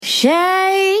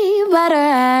Shea butter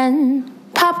and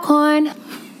popcorn.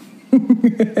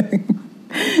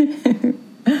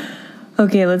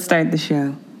 Okay, let's start the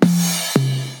show.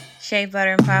 Shea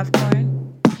butter and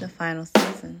popcorn, the final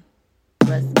season.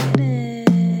 Let's get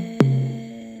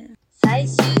it. 最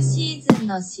終シーズン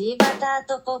のシーバター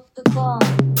とポップコーン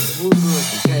Burro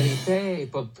di karité e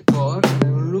popcorn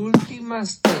l'ultima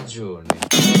stagione.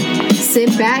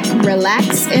 Sit back,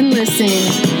 relax, and listen.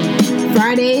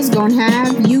 Friday's gonna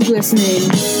have you glistening.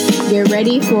 Get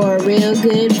ready for a real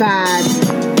good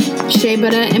vibe. Shea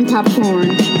butter and popcorn.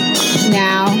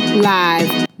 Now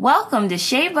live. Welcome to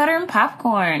Shea butter and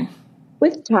popcorn.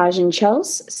 With Taj and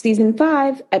Chels, Season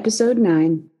 5, Episode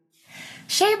 9.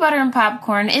 Shea butter and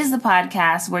popcorn is the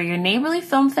podcast where your neighborly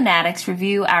film fanatics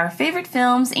review our favorite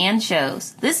films and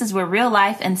shows. This is where real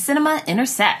life and cinema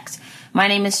intersect. My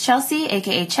name is Chelsea,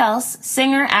 aka Chels,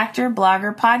 singer, actor,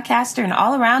 blogger, podcaster, and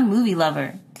all-around movie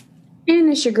lover. And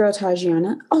it's your girl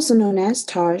Tajiana, also known as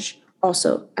Taj,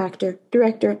 also actor,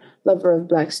 director, lover of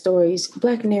black stories,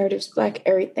 black narratives, black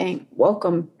everything.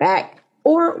 Welcome back,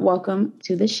 or welcome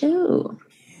to the show.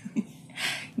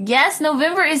 Yes,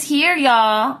 November is here,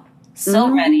 y'all.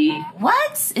 So ready.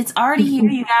 What? It's already here,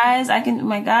 you guys. Oh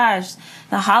my gosh.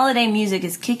 The holiday music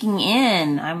is kicking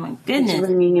in. Oh my goodness. It's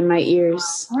ringing in my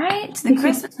ears. Right? The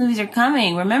Christmas movies are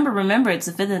coming. Remember, it's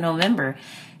the 5th of November.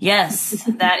 Yes,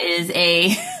 that is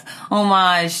a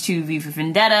homage to V for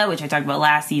Vendetta, which I talked about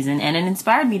last season, and it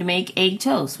inspired me to make egg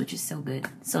toast, which is so good.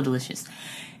 So delicious.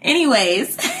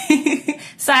 Anyways,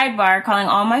 sidebar, calling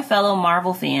all my fellow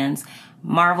Marvel fans,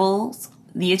 Marvel's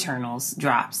The Eternals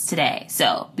drops today.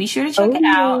 So be sure to check it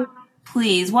out.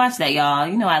 Please watch that, y'all.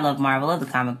 You know I love Marvel. I love the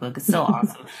comic book. It's so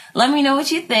awesome. Let me know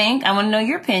what you think. I want to know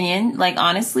your opinion. Like,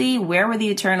 honestly, where were the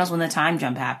Eternals when the time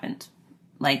jump happened?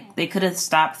 Like, they could have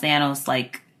stopped Thanos,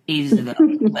 like, ages ago.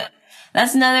 But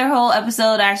that's another whole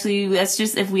episode. Actually, that's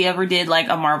just if we ever did, like,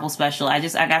 a Marvel special. I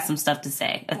got some stuff to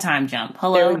say. A time jump.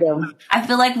 Hello? There we go. I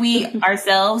feel like we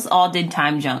ourselves all did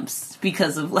time jumps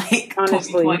because of, like,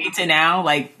 Honestly. 2020 to now,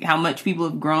 like, how much people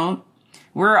have grown.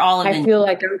 We're all I feel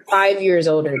like I'm 5 years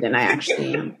older than I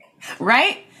actually am.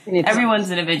 right? And it's Everyone's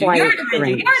an Avenger. quite You're an Avenger.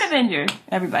 strange. You're an Avenger.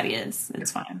 Everybody is.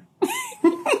 It's fine.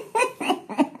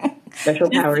 Special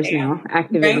powers now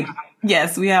activated. Right?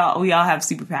 Yes, we all have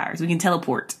superpowers. We can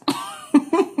teleport.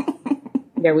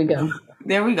 There we go.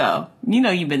 There we go. You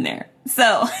know you've been there.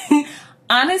 So,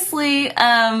 honestly,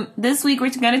 this week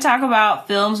we're going to talk about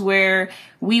films where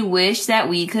we wish that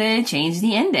we could change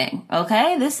the ending.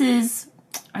 Okay?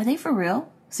 Are they for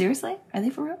real? Seriously? Are they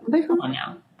for real? Come on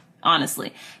now.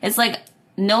 Honestly. It's like,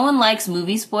 no one likes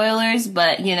movie spoilers,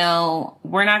 but, you know,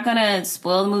 we're not going to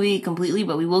spoil the movie completely,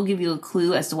 but we will give you a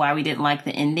clue as to why we didn't like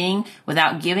the ending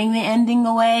without giving the ending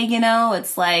away, you know?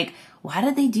 It's like, why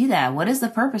did they do that? What is the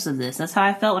purpose of this? That's how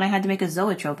I felt when I had to make a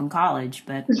zoetrope in college,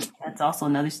 but that's also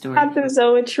another story. I love the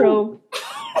zoetrope.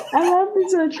 I love the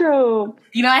zoetrope.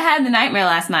 You know, I had the nightmare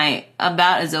last night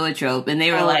about a zoetrope, and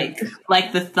they were like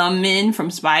the thumb men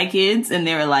from Spy Kids, and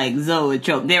they were like,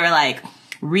 zoetrope. They were like,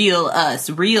 real us.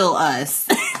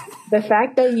 The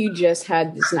fact that you just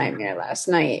had this nightmare last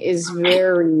night is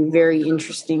very, very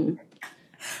interesting.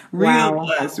 Real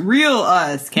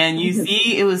us. Can you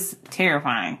see? It was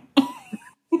terrifying.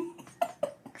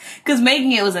 Because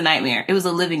making it was a nightmare. It was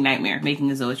a living nightmare, making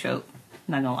a zoetrope.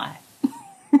 I'm not gonna lie.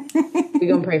 We're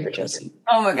going to pray for Chelsea.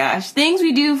 Oh my gosh. Things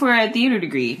we do for a theater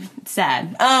degree. It's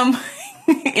sad.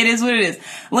 It is what it is.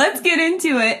 Let's get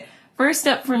into it. First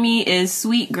up for me is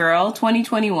Sweet Girl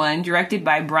 2021, directed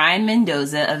by Brian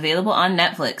Mendoza, available on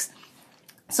Netflix.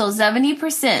 So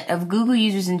 70% of Google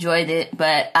users enjoyed it,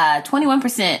 but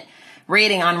 21%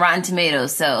 rating on Rotten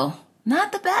Tomatoes. So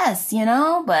not the best, you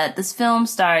know, but this film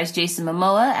stars Jason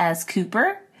Momoa as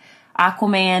Cooper,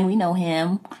 Aquaman, we know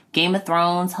him, Game of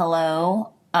Thrones,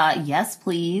 hello, yes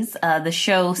please, the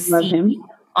show Love C him.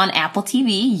 on Apple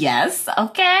TV, yes,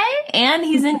 okay, and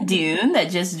he's in Dune that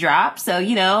just dropped, so,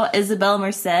 you know, Isabella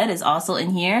Merced is also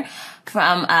in here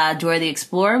from Dora the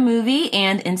Explorer movie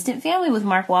and Instant Family with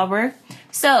Mark Wahlberg.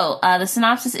 So, the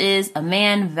synopsis is, a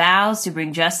man vows to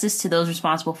bring justice to those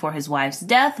responsible for his wife's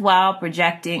death while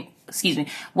protecting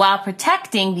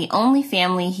the only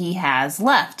family he has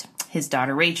left, his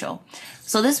daughter Rachel.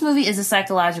 So this movie is a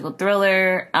psychological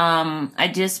thriller.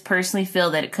 I just personally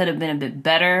feel that it could have been a bit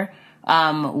better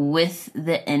with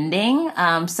the ending.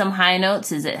 Some high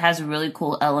notes is it has a really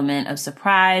cool element of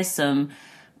surprise, some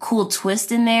cool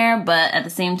twist in there, but at the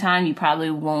same time, you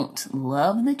probably won't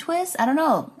love the twist. I don't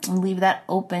know. I'll leave that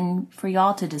open for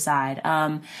y'all to decide.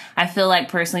 I feel like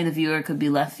personally the viewer could be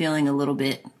left feeling a little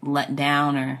bit let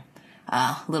down or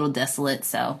a little desolate.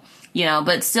 So, you know,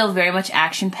 but still very much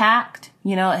action packed.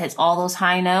 You know, it hits all those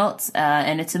high notes,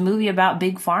 and it's a movie about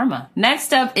big pharma.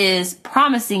 Next up is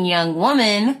Promising Young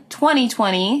Woman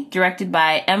 2020, directed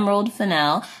by Emerald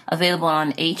Fennell, available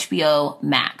on HBO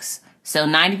Max. So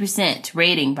 90%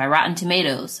 rating by Rotten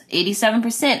Tomatoes.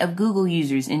 87% of Google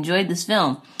users enjoyed this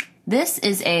film. This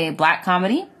is a black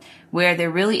comedy where there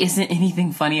really isn't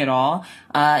anything funny at all.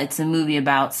 It's a movie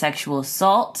about sexual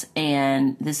assault,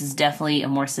 and this is definitely a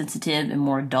more sensitive and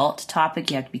more adult topic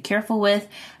you have to be careful with.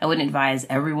 I wouldn't advise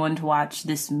everyone to watch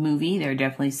this movie. There are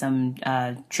definitely some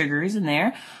triggers in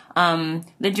there.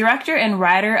 The director and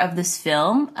writer of this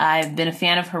film, I've been a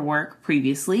fan of her work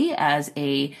previously as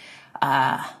a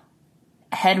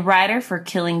head writer for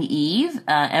Killing Eve.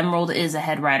 Emerald is a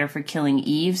head writer for Killing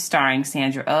Eve, starring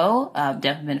Sandra Oh. I've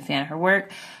definitely been a fan of her work.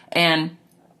 And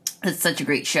it's such a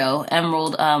great show.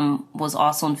 Emerald was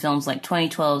also in films like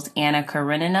 2012's Anna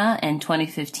Karenina and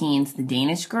 2015's The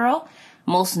Danish Girl.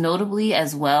 Most notably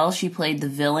as well, she played the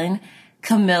villain,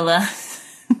 Camilla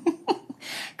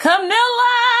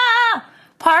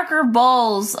Parker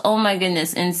Bowles. Oh my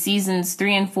goodness. In seasons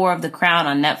 3 and 4 of The Crown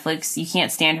on Netflix. You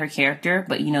can't stand her character,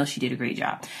 but you know she did a great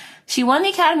job. She won the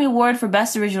Academy Award for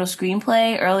Best Original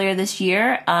Screenplay earlier this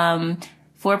year.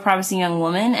 For Promising Young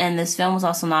Woman, and this film was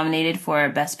also nominated for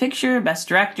Best Picture, Best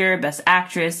Director, Best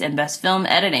Actress, and Best Film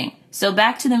Editing. So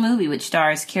back to the movie, which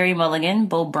stars Carey Mulligan,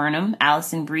 Bo Burnham,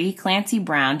 Alison Brie, Clancy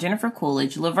Brown, Jennifer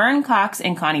Coolidge, Laverne Cox,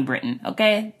 and Connie Britton.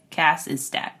 Okay? Cast is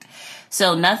stacked.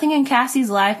 So nothing in Cassie's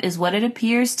life is what it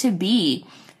appears to be.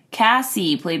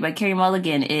 Cassie, played by Carey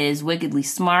Mulligan, is wickedly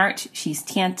smart. She's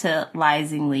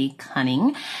tantalizingly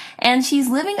cunning. And she's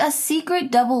living a secret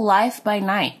double life by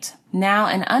night. Now,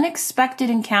 an unexpected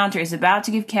encounter is about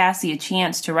to give Cassie a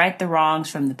chance to right the wrongs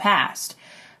from the past.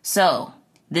 So,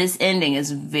 this ending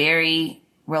is very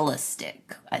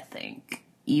realistic, I think,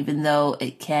 even though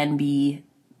it can be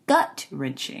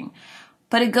gut-wrenching.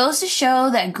 But it goes to show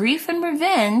that grief and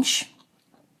revenge,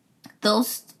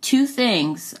 those two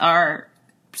things are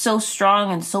so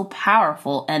strong and so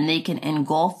powerful, and they can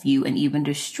engulf you and even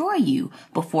destroy you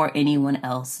before anyone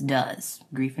else does.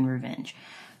 Grief and revenge.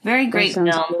 Very great film.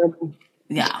 Horrible.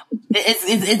 Yeah.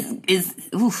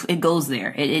 It goes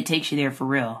there. It takes you there for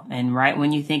real. And right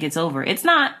when you think it's over, it's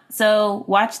not. So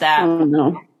watch that. Oh,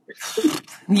 no.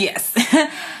 Yes.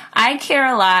 I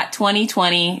Care a Lot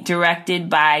 2020,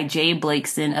 directed by Jay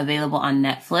Blakeson, available on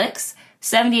Netflix.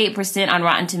 78% on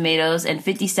Rotten Tomatoes and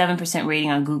 57%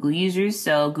 rating on Google users.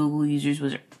 So Google users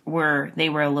were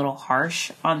a little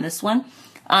harsh on this one.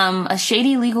 A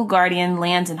shady legal guardian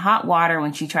lands in hot water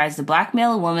when she tries to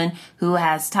blackmail a woman who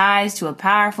has ties to a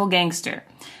powerful gangster.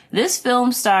 This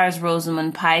film stars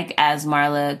Rosamund Pike as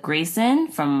Marla Grayson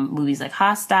from movies like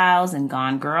Hostiles and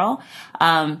Gone Girl.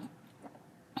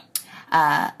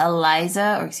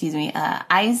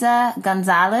 Isa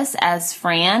Gonzalez as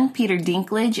Fran, Peter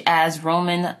Dinklage as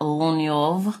Roman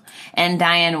Lonyov, and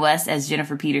Diane West as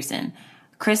Jennifer Peterson.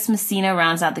 Chris Messina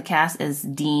rounds out the cast as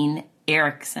Dean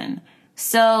Erickson.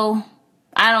 So,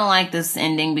 I don't like this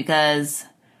ending because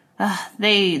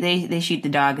they shoot the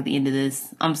dog at the end of this.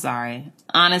 I'm sorry.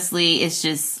 Honestly, it's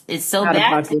so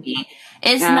bad to me.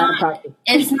 It's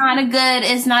not a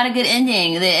good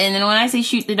ending. And then when I say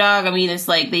shoot the dog, I mean, it's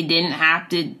like they didn't have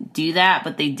to do that,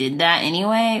 but they did that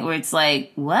anyway, where it's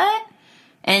like, what?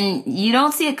 And you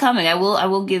don't see it coming. I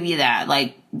will give you that.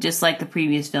 Like, just like the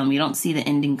previous film, you don't see the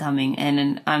ending coming.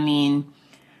 And I mean,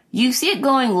 you see it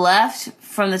going left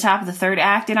from the top of the third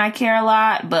act in I Care a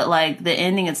Lot, but like the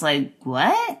ending, it's like,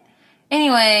 what?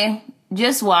 Anyway,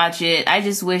 just watch it. I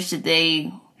just wish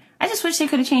they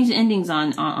could have changed the endings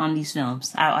on these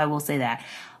films. I will say that.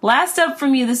 Last up for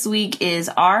me this week is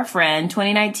Our Friend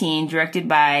 2019, directed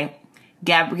by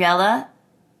Gabriella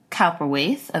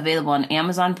Cowperwaith, available on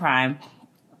Amazon Prime.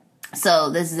 So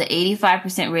this is an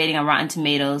 85% rating on Rotten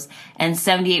Tomatoes and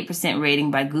 78%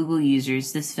 rating by Google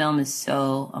users. This film is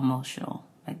so emotional.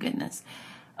 My goodness.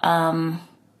 I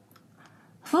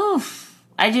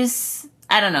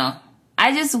don't know.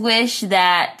 I just wish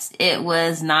that it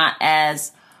was not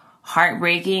as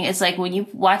heartbreaking. It's like when you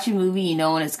watch a movie, you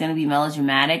know when it's going to be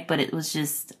melodramatic, but it was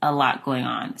just a lot going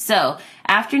on. So,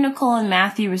 after Nicole and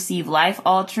Matthew receive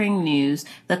life-altering news,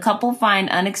 the couple find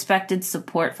unexpected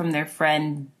support from their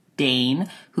friend Dane,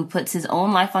 who puts his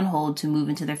own life on hold to move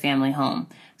into their family home.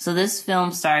 So this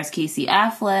film stars Casey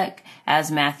Affleck as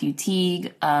Matthew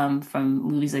Teague from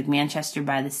movies like Manchester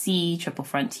by the Sea, Triple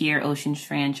Frontier, Ocean's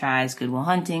Franchise, Good Will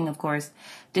Hunting, of course.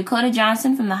 Dakota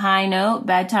Johnson from The High Note,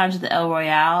 Bad Times at the El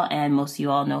Royale, and most of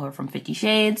you all know her from 50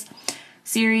 Shades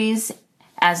series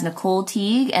as Nicole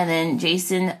Teague, and then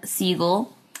Jason Segel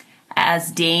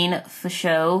as Dane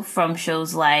Fashio from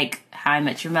shows like How I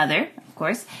Met Your Mother, of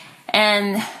course.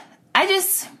 And I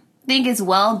just think it's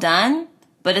well done,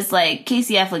 but it's like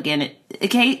Casey Affleck in it.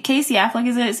 Casey Affleck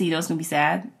is in it, so you know it's going to be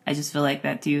sad. I just feel like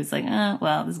that too. It's like,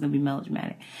 well, this is going to be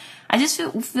melodramatic. I just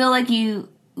feel like you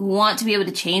want to be able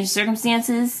to change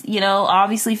circumstances. You know,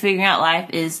 obviously figuring out life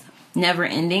is never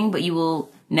ending, but you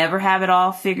will never have it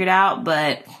all figured out.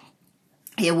 But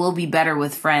it will be better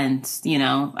with friends, you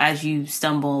know, as you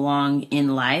stumble along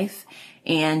in life.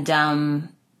 And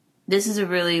this is a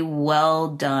really well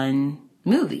done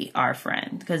movie, Our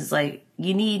Friend, because like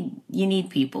you need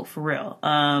people for real.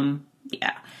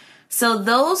 Yeah. So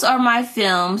those are my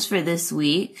films for this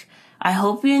week. I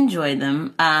hope you enjoyed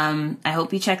them. I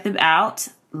hope you check them out.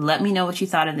 Let me know what you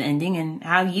thought of the ending and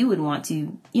how you would want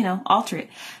to, you know, alter it.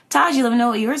 Taji, let me know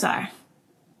what yours are.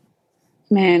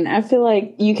 Man, I feel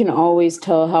like you can always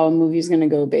tell how a movie is going to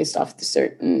go based off the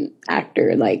certain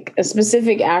actor. Like a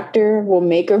specific actor will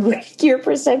make or break your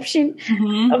perception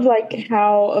of like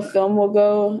how a film will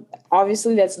go.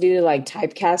 Obviously, that's due to like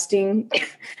typecasting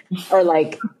or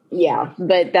like, yeah,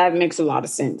 but that makes a lot of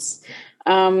sense.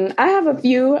 I have a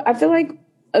few. I feel like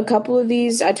a couple of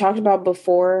these I talked about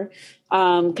before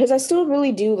because I still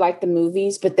really do like the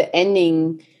movies, but the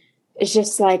ending is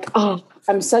just like, oh,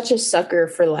 I'm such a sucker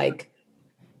for like,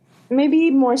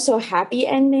 maybe more so happy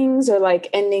endings or like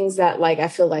endings that like I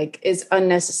feel like is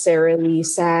unnecessarily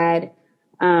sad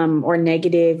or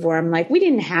negative where I'm like, we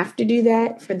didn't have to do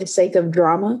that for the sake of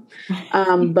drama.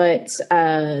 But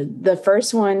the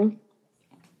first one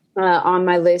on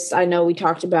my list, I know we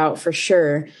talked about for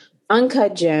sure,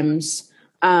 Uncut Gems.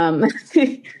 I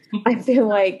feel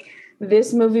like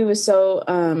this movie was so,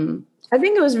 I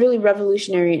think it was really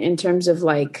revolutionary in terms of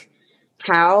like,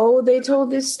 how they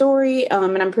told this story.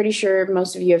 And I'm pretty sure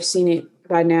most of you have seen it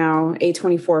by now.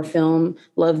 A24 film,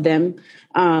 love them.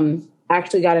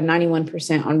 Actually got a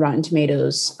 91% on Rotten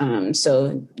Tomatoes.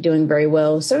 So doing very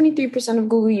well. 73% of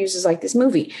Google users like this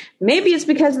movie. Maybe it's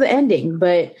because of the ending,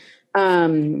 but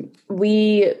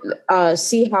we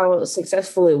see how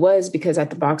successful it was because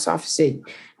at the box office, it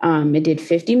did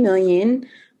 50 million.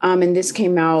 And this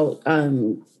came out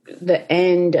the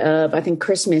end of, I think,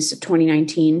 Christmas of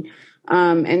 2019.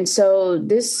 And so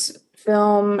this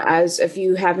film, as if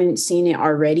you haven't seen it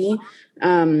already,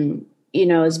 you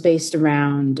know, is based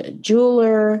around a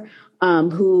jeweler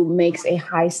who makes a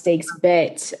high stakes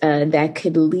bet that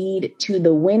could lead to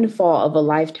the windfall of a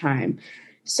lifetime.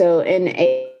 So in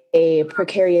a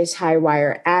precarious high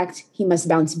wire act, he must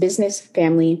balance business,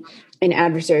 family, and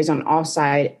adversaries on all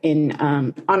sides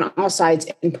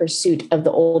in pursuit of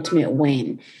the ultimate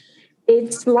win.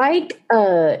 It's like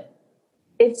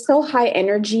it's so high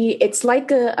energy. It's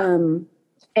like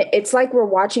it's like we're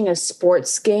watching a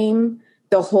sports game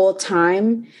the whole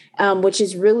time, which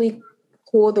is really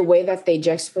cool the way that they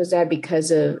juxtapose that because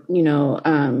of, you know,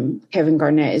 Kevin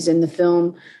Garnett is in the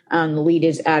film. The lead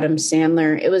is Adam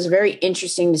Sandler. It was very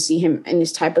interesting to see him in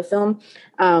this type of film.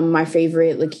 My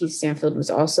favorite, Lakeith Stanfield, was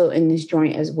also in this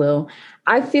joint as well.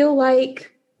 I feel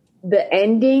like the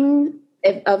ending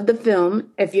of the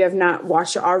film, if you have not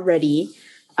watched it already,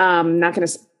 I'm not going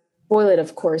to spoil it,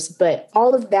 of course, but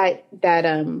all of that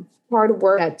hard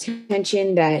work, that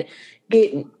tension, that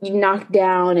get knocked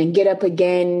down and get up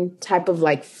again type of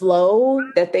like flow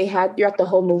that they had throughout the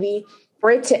whole movie,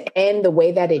 for it to end the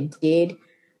way that it did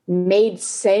made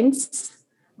sense.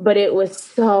 But it was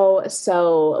so,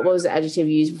 what was the adjective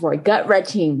you used before?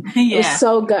 Gut-wrenching. Yeah. It was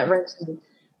so gut-wrenching.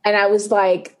 And I was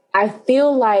like, I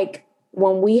feel like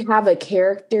when we have a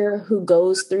character who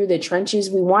goes through the trenches,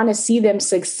 we want to see them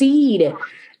succeed.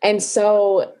 And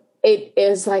so it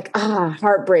is like,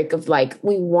 heartbreak of like,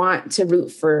 we want to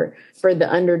root for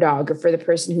the underdog or for the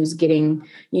person who's getting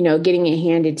it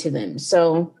handed to them.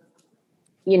 So,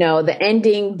 you know, the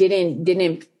ending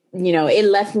didn't, you know, it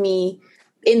left me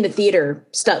in the theater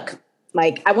stuck.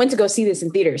 Like I went to go see this in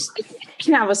theaters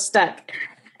and I was stuck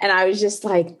and I was just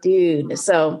like, dude.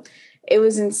 So it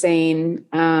was insane.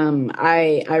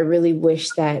 I really wish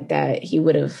that he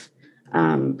would have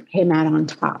came out on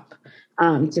top,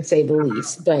 to say the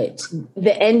least. But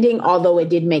the ending, although it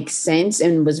did make sense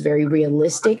and was very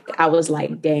realistic, I was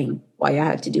like, dang, why y'all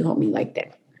have to do homie like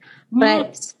that?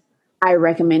 But I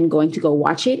recommend going to go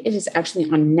watch it. It is actually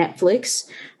on Netflix.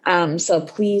 So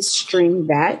please stream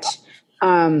that.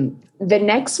 The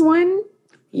next one,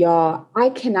 y'all,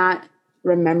 I cannot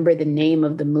remember the name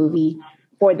of the movie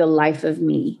for the life of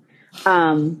me.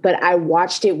 But I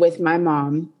watched it with my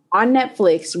mom on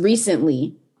Netflix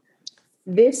recently.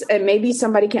 This, and maybe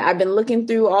somebody can, I've been looking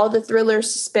through all the thriller,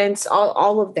 suspense,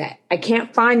 all of that. I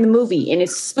can't find the movie and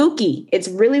it's spooky. It's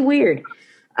really weird.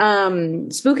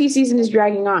 Spooky season is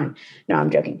dragging on. No,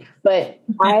 I'm joking. But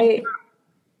I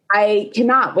I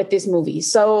cannot with this movie.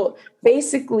 So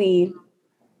basically,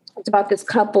 it's about this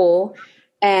couple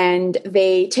and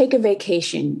they take a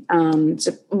vacation. It's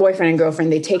a boyfriend and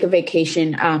girlfriend. They take a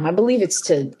vacation. I believe it's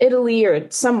to Italy or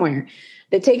somewhere.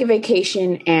 They take a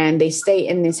vacation and they stay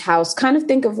in this house. Kind of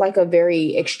think of like a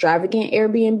very extravagant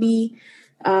Airbnb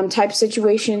type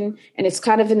situation. And it's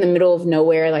kind of in the middle of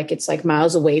nowhere. Like it's like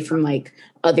miles away from like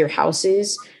other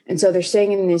houses. And so they're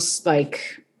staying in this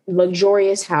like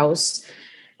luxurious house.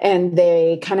 And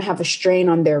they kind of have a strain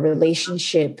on their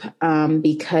relationship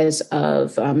because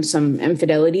of some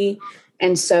infidelity.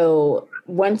 And so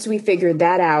once we figure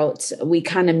that out, we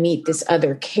kind of meet this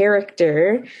other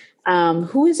character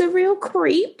who is a real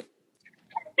creep.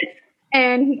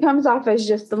 And he comes off as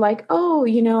just like, oh,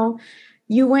 you know,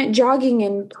 you went jogging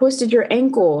and twisted your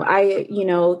ankle. I, you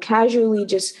know, casually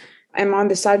just am on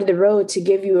the side of the road to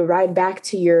give you a ride back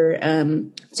to your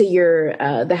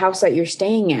the house that you're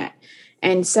staying at.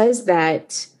 And says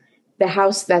that the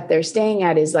house that they're staying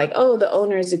at is like, oh, the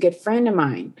owner is a good friend of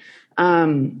mine.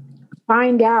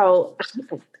 Find out,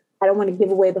 I don't want to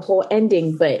give away the whole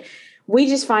ending, but we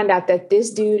just find out that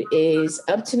this dude is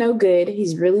up to no good.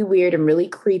 He's really weird and really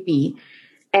creepy.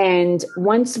 And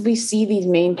once we see these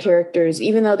main characters,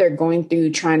 even though they're going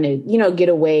through trying to, you know, get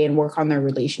away and work on their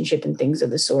relationship and things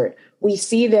of the sort, we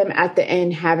see them at the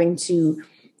end having to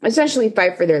essentially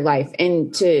fight for their life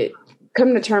and to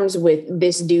come to terms with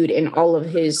this dude and all of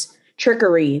his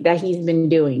trickery that he's been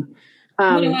doing.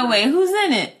 Wait, who's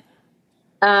in it?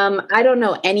 I don't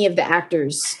know any of the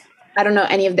actors.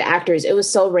 It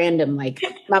was so random. Like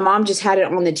my mom just had it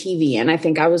on the TV and I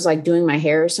think I was like doing my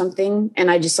hair or something. And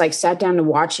I just like sat down to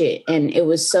watch it. And it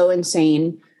was so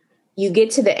insane. You get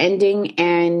to the ending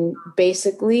and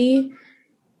basically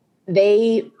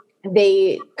they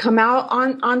come out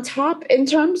on top in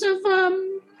terms of,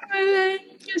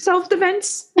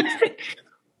 self-defense.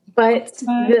 But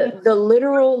the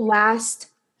literal last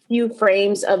few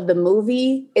frames of the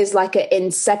movie is like an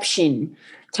Inception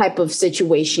type of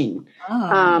situation.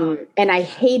 And I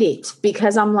hate it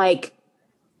because I'm like,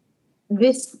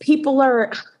 this people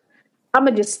are, I'm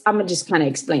gonna just kind of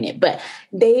explain it, but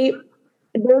they're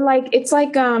like, it's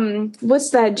like,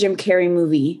 what's that Jim Carrey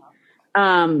movie?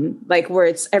 Like where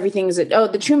it's everything's,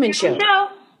 The Truman Show. No.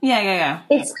 Yeah.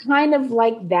 It's kind of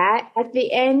like that at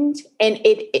the end, and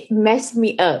it messed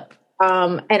me up.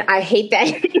 And I hate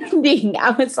that ending. I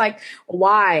was like,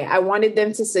 why? I wanted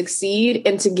them to succeed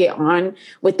and to get on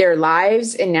with their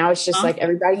lives, and now it's just like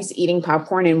everybody's eating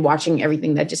popcorn and watching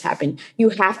everything that just happened. You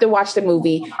have to watch the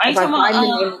movie.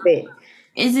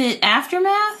 Is it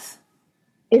Aftermath?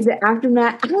 Is it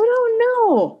Aftermath? I don't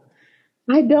know.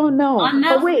 On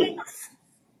Netflix? Oh, wait.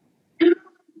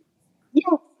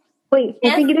 Yes. Wait,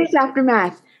 I think it is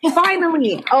Aftermath.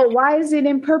 Finally. Oh, why is it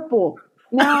in purple?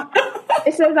 Now,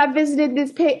 it says I visited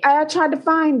this page. I tried to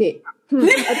find it.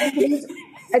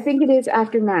 I think it is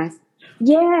Aftermath.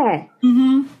 Yeah.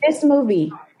 Mm-hmm. This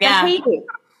movie. Yeah. I hate it.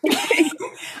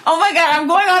 Oh my God, I'm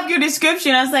going off your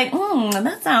description. I was like,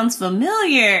 that sounds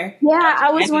familiar. Yeah,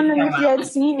 I was wondering if you had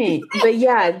seen it. But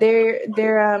yeah, they're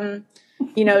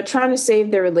trying to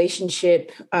save their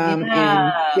relationship.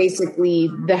 And basically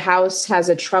the house has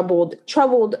a troubled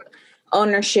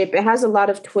ownership. It has a lot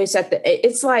of twists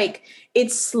it's like,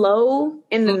 it's slow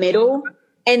in the middle.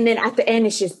 And then at the end,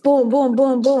 it's just boom, boom,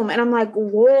 boom, boom. And I'm like,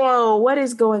 whoa, what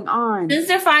is going on? Since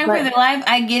they're fighting for their life,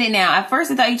 I get it now. At first,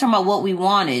 I thought you were talking about What We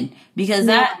Wanted. Because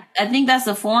I think that's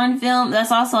a foreign film.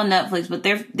 That's also on Netflix. But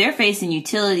they're facing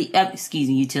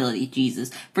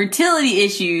fertility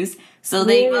issues. So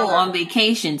they go on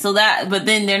vacation. But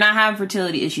then they're not having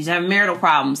fertility issues. They have marital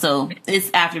problems. So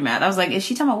it's Aftermath. I was like, is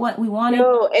she talking about What We Wanted?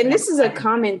 No, and this is a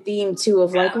common theme, too,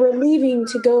 of like, we're leaving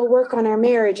to go work on our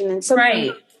marriage. And then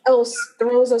something else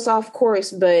throws us off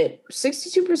course. But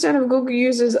 62% of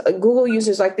Google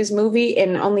users like this movie,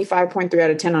 and only 5.3 out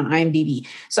of 10 on IMDb.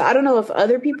 So I don't know if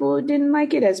other people didn't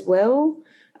like it as well.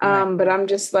 But I'm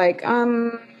just like,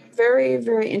 very,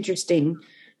 very interesting.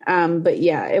 But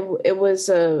yeah, it was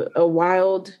a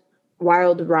wild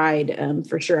ride,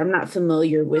 for sure. I'm not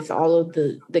familiar with all of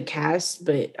the cast,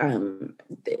 but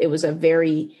it was a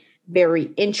very, very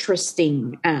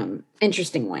interesting one.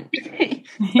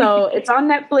 So it's on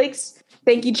Netflix.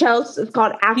 Thank you, Chelsea. It's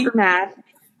called Aftermath.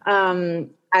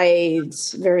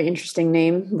 It's a very interesting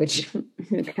name, which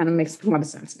kind of makes a lot of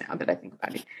sense now that I think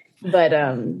about it. But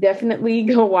definitely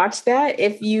go watch that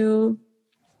if you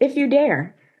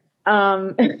dare.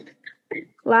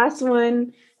 Last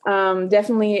one,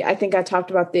 definitely, I think I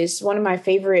talked about this. One of my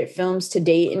favorite films to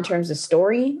date in terms of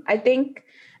story, I think,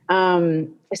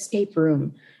 Escape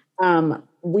Room.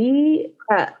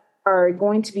 are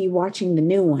going to be watching the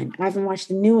new one. I haven't watched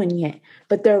the new one yet,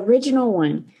 but the original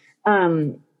one,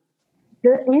 the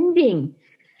ending.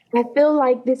 I feel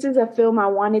like this is a film I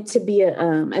wanted to be a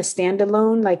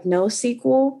standalone, like no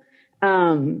sequel,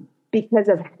 because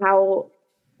of how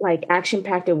like action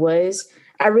packed it was.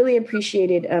 I really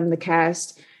appreciated the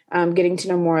cast, getting to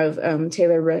know more of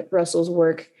Taylor Russell's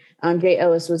work. Jay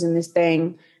Ellis was in this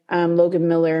thing. Logan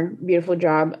Miller, beautiful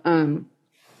job. The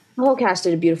whole cast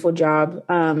did a beautiful job,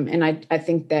 and I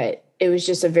think that it was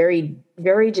just a very,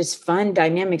 very just fun,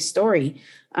 dynamic story.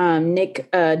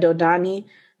 Nick Dodani.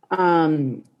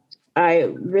 I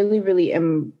really, really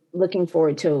am looking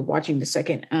forward to watching the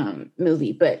second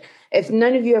movie. But if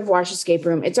none of you have watched Escape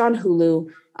Room, it's on Hulu.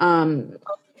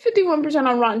 51%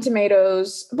 on Rotten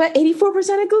Tomatoes, but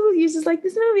 84% of Google users like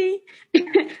this movie.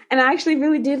 And I actually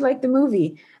really did like the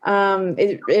movie.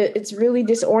 It's really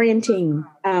disorienting,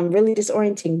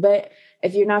 But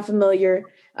if you're not familiar,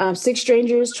 6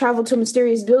 strangers travel to a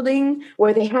mysterious building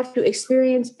where they have to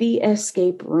experience the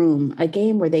escape room, a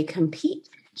game where they compete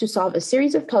to solve a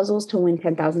series of puzzles to win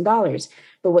 $10,000.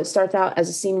 But what starts out as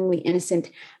a seemingly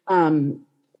innocent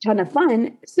ton of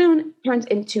fun soon turns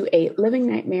into a living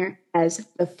nightmare as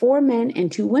the 4 men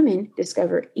and 2 women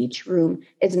discover each room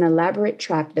is an elaborate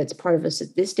trap that's part of a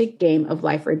sadistic game of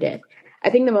life or death. I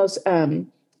think the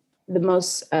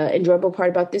most enjoyable part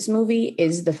about this movie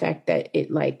is the fact that it,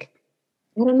 like,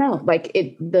 I don't know, like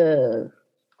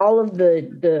all of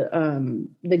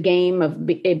the game of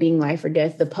it being life or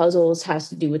death, the puzzles has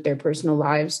to do with their personal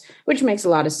lives, which makes a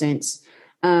lot of sense.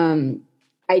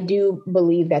 I do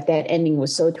believe that ending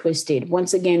was so twisted.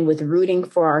 Once again, with rooting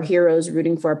for our heroes,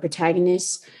 rooting for our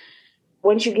protagonists.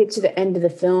 Once you get to the end of the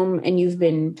film and you've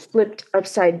been flipped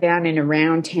upside down and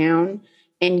around town,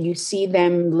 and you see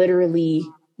them literally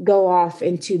go off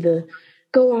into the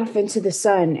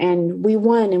sun, and we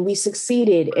won and we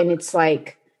succeeded, and it's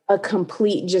like a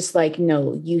complete, just like,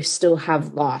 no, you still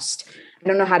have lost. I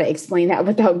don't know how to explain that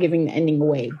without giving the ending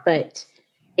away, but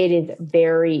it is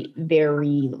very,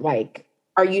 very like,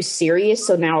 are you serious?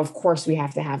 So now, of course, we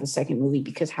have to have a second movie,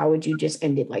 because how would you just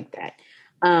end it like that?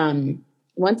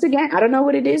 Once again, I don't know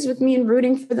what it is with me and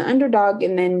rooting for the underdog,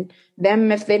 and then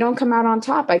them, if they don't come out on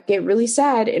top, I get really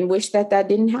sad and wish that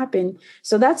didn't happen.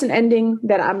 So that's an ending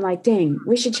that I'm like, dang,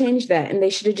 we should change that, and they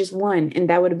should have just won, and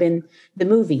that would have been the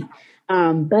movie.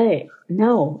 But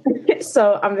no.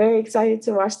 So I'm very excited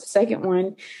to watch the second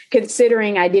one,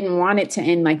 considering I didn't want it to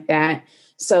end like that.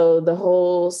 So the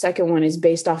whole second one is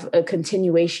based off a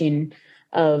continuation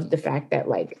of the fact that,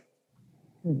 like,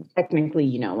 technically,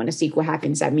 you know, when a sequel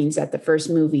happens, that means that the first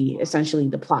movie, essentially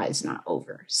the plot is not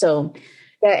over. So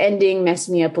that ending messed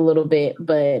me up a little bit,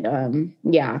 but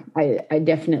yeah, I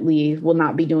definitely will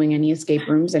not be doing any escape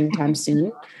rooms anytime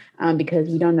soon, because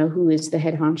we don't know who is the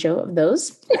head honcho of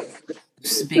those.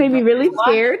 Made me really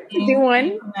scared to do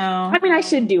one. No. I mean, I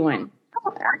should do one.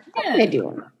 I do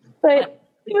one, but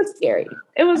it was scary.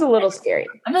 It was a little scary.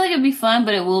 I feel like it'd be fun,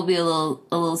 but it will be a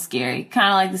little scary. Kind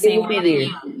of like the same way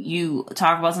you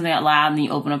talk about something out loud and then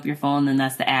you open up your phone, and then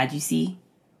that's the ad you see.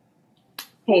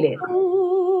 Hate it.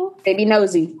 They be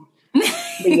nosy. But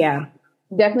yeah,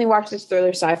 definitely watch this thriller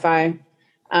sci-fi.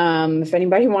 If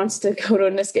anybody wants to go to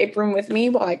an escape room with me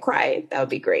while I cry, that would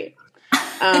be great.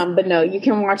 But no, you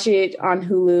can watch it on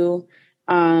Hulu.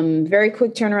 Very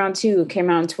quick turnaround too. It came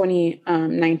out in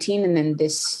 2019, and then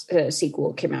this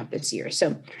sequel came out this year.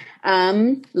 So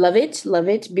love it.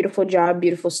 Beautiful job,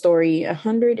 beautiful story.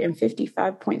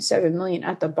 155.7 million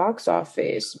at the box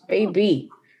office, baby.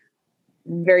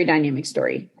 Very dynamic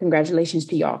story. Congratulations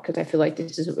to y'all, because I feel like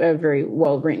this is a very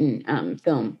well written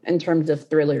film in terms of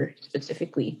thriller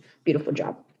specifically. Beautiful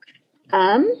job.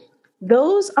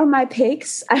 Those are my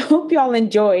picks. I hope y'all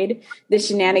enjoyed the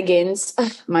shenanigans.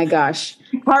 Oh, my gosh.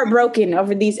 Heartbroken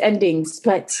over these endings,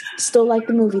 but still like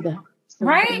the movie though.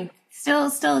 Right? Still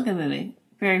a good movie.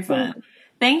 Very fun.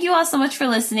 Thank you all so much for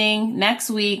listening.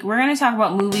 Next week, we're going to talk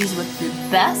about movies with the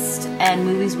best and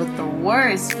movies with the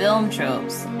worst film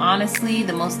tropes. Honestly,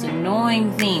 the most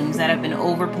annoying themes that have been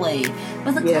overplayed.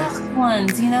 But the classic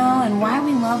ones, you know, and why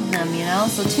we love them, you know?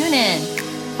 So tune in.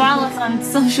 Follow us on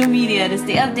social media to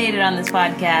stay updated on this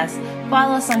podcast.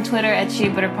 Follow us on Twitter at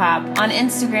SheaButterPop, on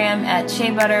Instagram at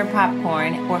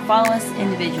SheaButterPopcorn, or follow us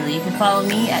individually. You can follow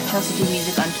me at Chelsea G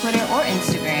Music on Twitter or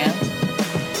Instagram.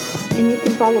 And you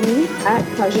can follow me at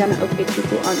Tajana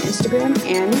Okechukwu on Instagram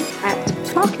and at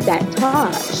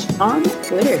TalkThatTaj on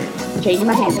Twitter. Change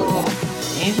my handle.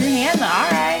 Change your handle. All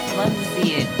right. Love to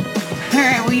see it. All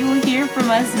right. Well, you will hear from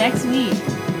us next week.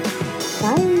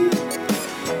 Bye.